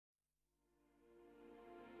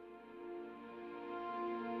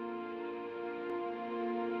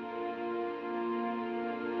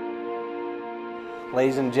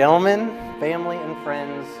Ladies and gentlemen, family and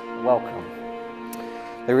friends, welcome.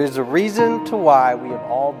 There is a reason to why we have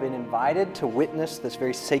all been invited to witness this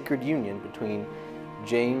very sacred union between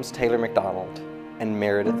James Taylor McDonald and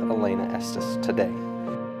Meredith Elena Estes today.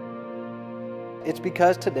 It's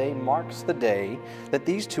because today marks the day that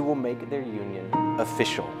these two will make their union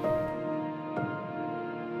official.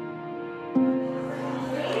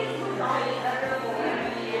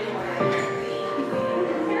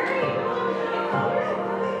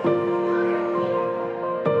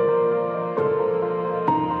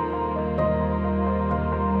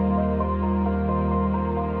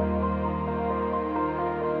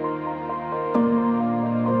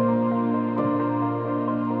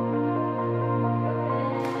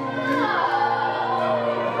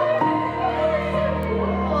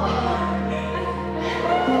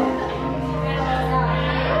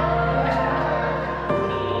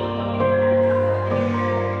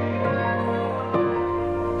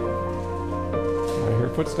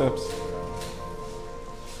 Footsteps.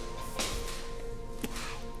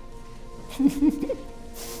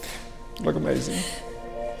 Look amazing.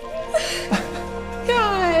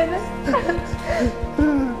 God.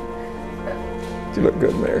 You look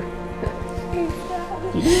good, Mary.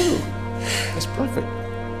 You do. It's perfect.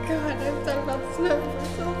 God, I've thought about this number for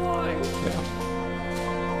so long. Yeah.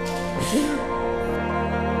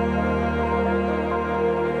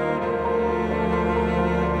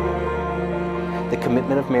 The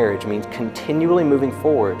commitment of marriage means continually moving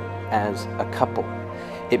forward as a couple.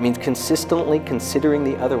 It means consistently considering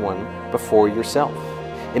the other one before yourself.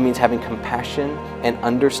 It means having compassion and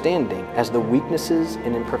understanding as the weaknesses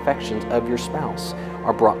and imperfections of your spouse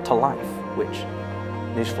are brought to life, which,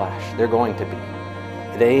 newsflash, they're going to be.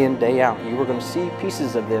 Day in, day out, you are going to see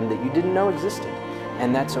pieces of them that you didn't know existed,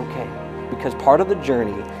 and that's okay. Because part of the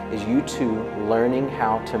journey is you two learning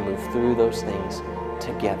how to move through those things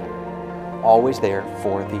together. Always there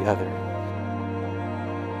for the other.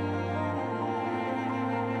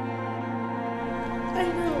 I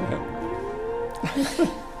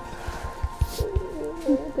know.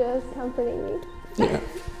 Just comforting me. Yeah.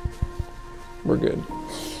 We're good.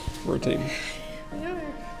 We're a team. We are.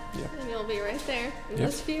 Yeah. And you'll be right there in Yep.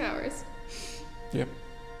 just a few hours. Yep.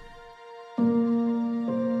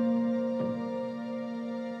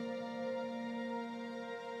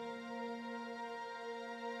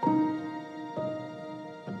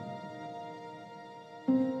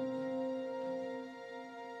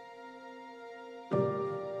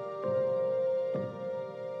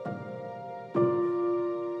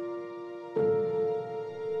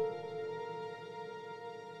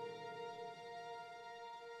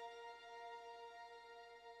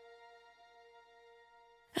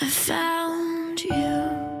 I found you.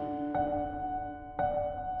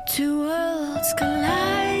 Two worlds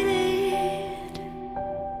collided.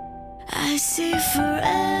 I see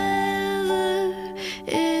forever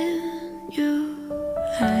in your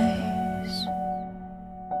eyes.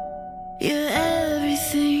 You're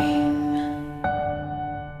everything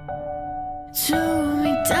to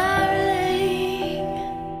me, darling.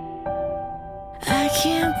 I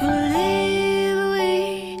can't believe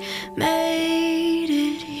we made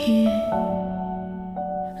it here.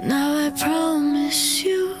 Now I promise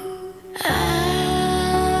you I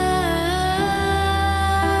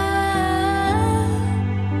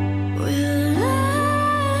will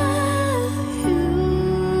love you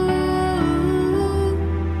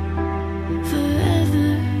forever.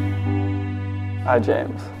 I,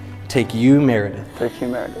 James, Take you, Meredith, take you,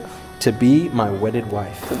 Meredith, to be my wedded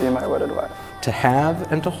wife, to be my wedded wife, to have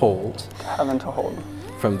and to hold to have and to hold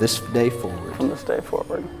from this day forward, from this day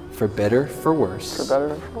forward, for better, for worse, for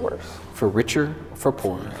better or for worse, for richer, for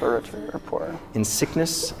poorer, for richer or poorer, in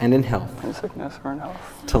sickness and in health, in sickness or in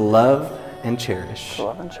health, to love and cherish, to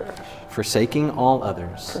love and cherish, forsaking all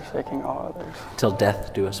others, forsaking all others, till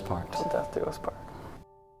death do us part. till death do us part.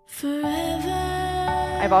 Forever.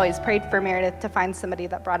 I've always prayed for Meredith to find somebody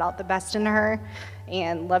that brought out the best in her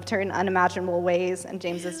and loved her in unimaginable ways, and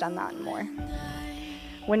James has done that and more.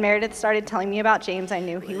 When Meredith started telling me about James, I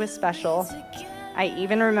knew he was special. I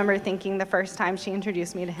even remember thinking the first time she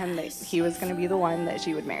introduced me to him that he was going to be the one that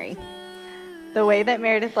she would marry. The way that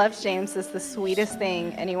Meredith loves James is the sweetest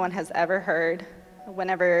thing anyone has ever heard.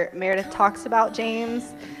 Whenever Meredith talks about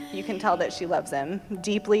James, you can tell that she loves him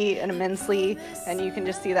deeply and immensely, and you can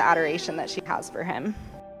just see the adoration that she has for him.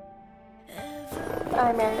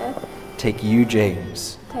 I, Meredith, Take you,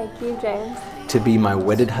 James, take you, James, to be my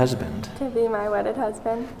wedded husband, to be my wedded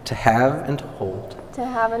husband, to have and to hold to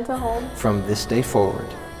have and to hold from this day forward,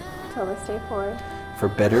 till this day forward, for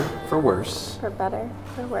better, for worse, for better,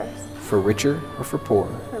 for worse, for richer or for poor,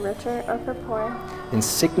 for richer or for poor, in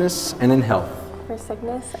sickness and in health, for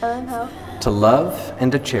sickness and in health, to love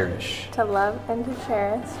and to cherish, to love and to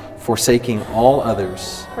cherish, forsaking all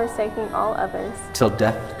others, forsaking all others, till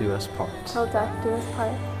death do us part. till death do us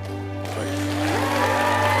part.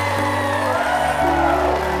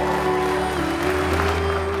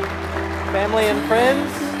 Family and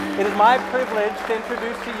friends, it is my privilege to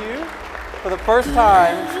introduce to you, for the first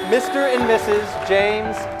time, Mr. and Mrs.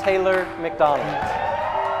 James Taylor McDonald.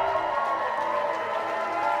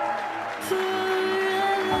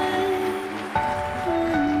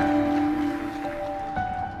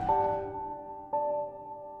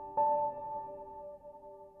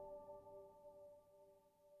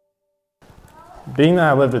 Being that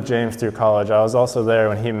I lived with James through college, I was also there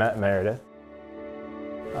when he met Meredith.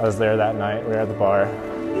 I was there that night, we were at the bar.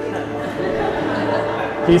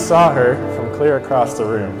 He saw her from clear across the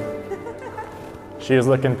room. She was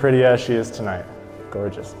looking pretty as she is tonight,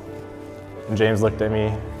 gorgeous. And James looked at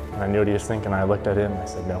me, and I knew what he was thinking. I looked at him, I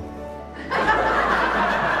said, no.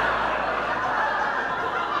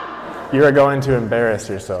 You are going to embarrass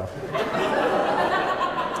yourself.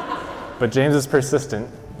 But James is persistent.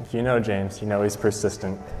 If you know James, you know he's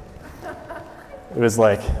persistent. It was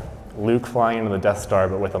like Luke flying into the Death Star,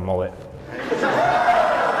 but with a mullet.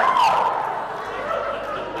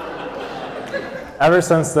 Ever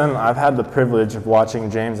since then, I've had the privilege of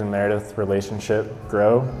watching James and Meredith's relationship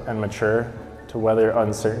grow and mature to weather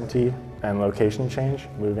uncertainty and location change,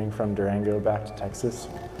 moving from Durango back to Texas.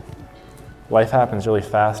 Life happens really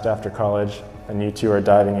fast after college, and you two are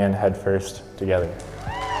diving in headfirst together.